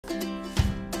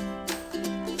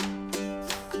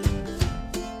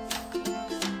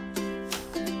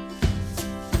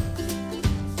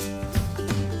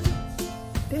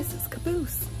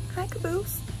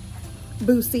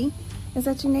Boosie. Is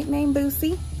that your nickname,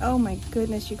 Boosie? Oh my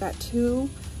goodness, you got 2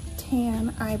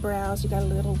 tan eyebrows. You got a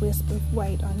little wisp of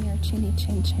white on your chinny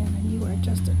chin chin, and you are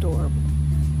just adorable.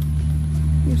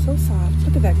 You're so soft.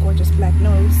 Look at that gorgeous black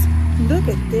nose. Look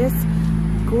at this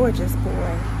gorgeous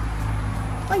boy.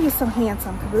 Why are you so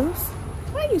handsome, Caboose?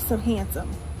 Why are you so handsome?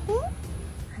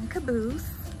 I'm Caboose.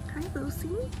 Hi,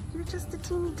 Boosie. You're just a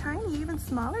teeny tiny, even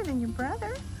smaller than your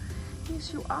brother.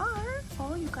 Yes, you are.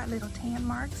 Oh, you got little tan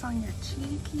marks on your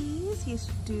cheekies. Yes,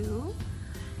 you do.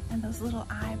 And those little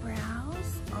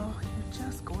eyebrows. Oh, you're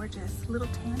just gorgeous. Little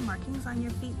tan markings on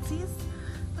your feetsies.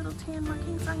 Little tan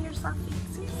markings on your soft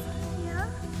feetsies. Yeah.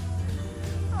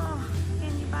 Oh,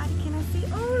 anybody, can I see?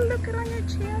 Oh, look it on your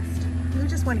chest. You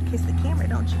just want to kiss the camera,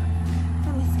 don't you?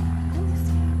 Let me see. Let me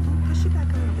see. Push you back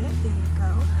a little bit. There you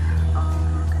go. Oh,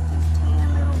 look at these tan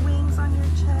little wings on your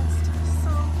chest.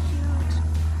 So cute.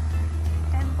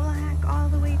 And black all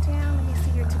the way down. Let me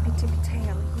see your tippy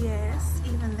tail. Yes,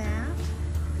 even that.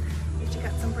 But you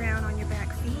got some brown on your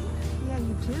back feet. Yeah,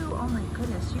 you do. Oh my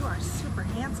goodness, you are super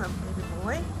handsome, baby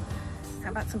boy.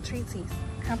 How about some treatsies?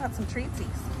 How about some treatsies?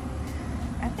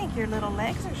 I think your little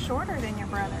legs are shorter than your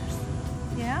brother's.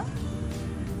 Yeah?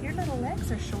 Your little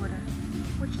legs are shorter.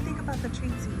 What do you think about the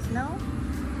treatsies? No?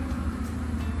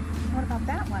 What about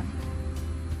that one?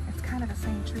 It's kind of the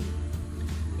same treat.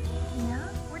 Yeah?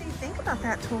 What do you think about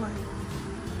that toy?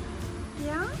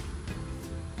 Yeah?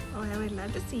 Oh, I would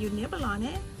love to see you nibble on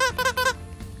it.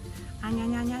 Anya,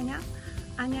 nya, nya, nya.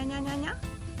 Anya, nya, nya, nya.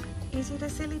 Is it a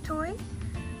silly toy?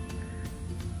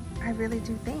 I really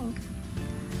do think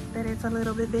that it's a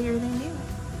little bit bigger than you.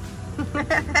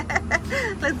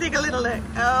 Let's take a little look.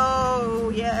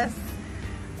 Oh, yes.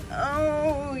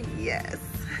 Oh, yes.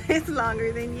 It's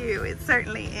longer than you. It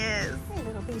certainly is. Hey,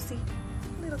 little Boosie.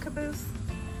 Little Caboose.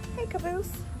 Hey,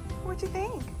 Caboose. What'd you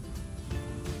think?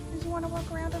 Did you want to walk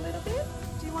around a little bit?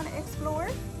 Do you want to explore?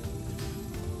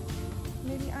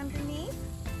 Maybe underneath?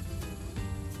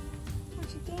 What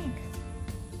you think?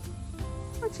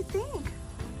 What you think?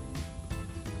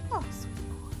 Oh, sweet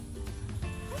boy.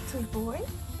 Hey, sweet boy.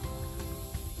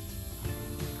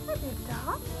 Hi, big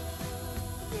dog.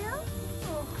 Yeah?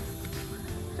 Oh,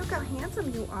 look how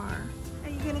handsome you are. Are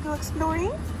you gonna go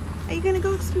exploring? Are you gonna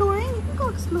go exploring? You can go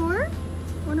explore.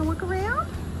 Wanna walk around?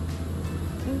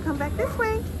 You can come back this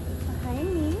way.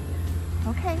 Behind me.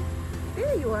 Okay.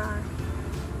 There you are.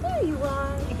 There you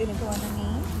are. You're gonna go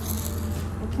underneath.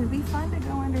 It can be fun to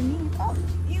go underneath. Oh,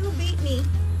 you beat me.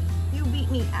 You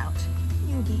beat me out.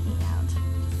 You beat me out.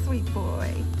 Sweet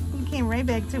boy. You came right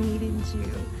back to me, didn't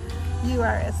you? You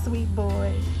are a sweet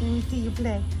boy. Let me see you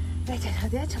play.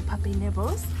 There's some puppy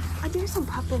nibbles. Oh, there's some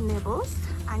puppy nibbles.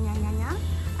 Anya, nya, nya.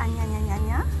 Anya, nya, nya,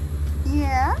 nya.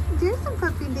 Yeah, there's some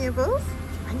puppy nibbles.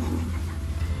 Anya, nya, nya, nya.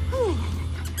 Anya, nya, nya,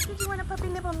 nya. Did you want a puppy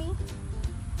nibble me?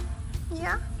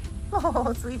 Yeah?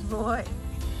 Oh, sweet boy.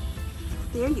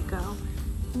 There you go.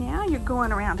 Now you're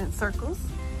going around in circles.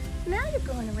 Now you're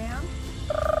going around.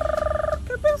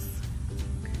 Caboose.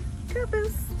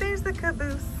 Caboose. There's the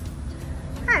Caboose.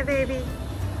 Hi, baby.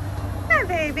 Hi,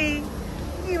 baby.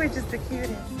 You were just the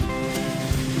cutest.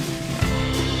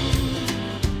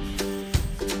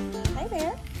 Hi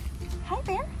there. Hi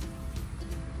there.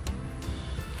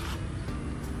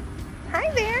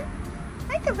 Hi there.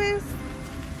 Hi, Caboose.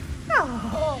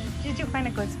 Oh, did you find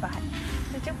a good spot?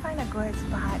 Did you find a good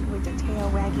spot with the tail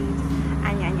waggies?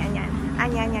 Anya, anya, anya.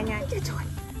 Anya, anya, anya. Get that toy.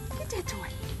 Get that toy.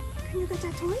 Can you get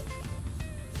that toy?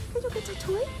 Can you get that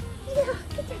toy? Yeah,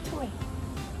 get that toy.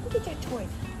 Get that toy.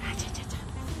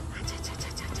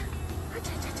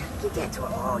 Get that toy.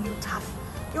 Oh, you tough.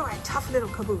 You're a tough little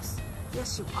Caboose.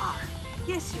 Yes, you are.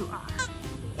 Yes, you are.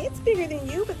 It's bigger than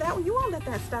you, but that you won't let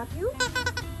that stop you.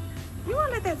 You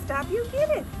won't let that stop you. Get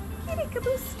it. Get it,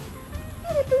 Caboose.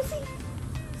 Get it, Boosie.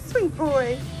 Sweet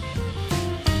boy.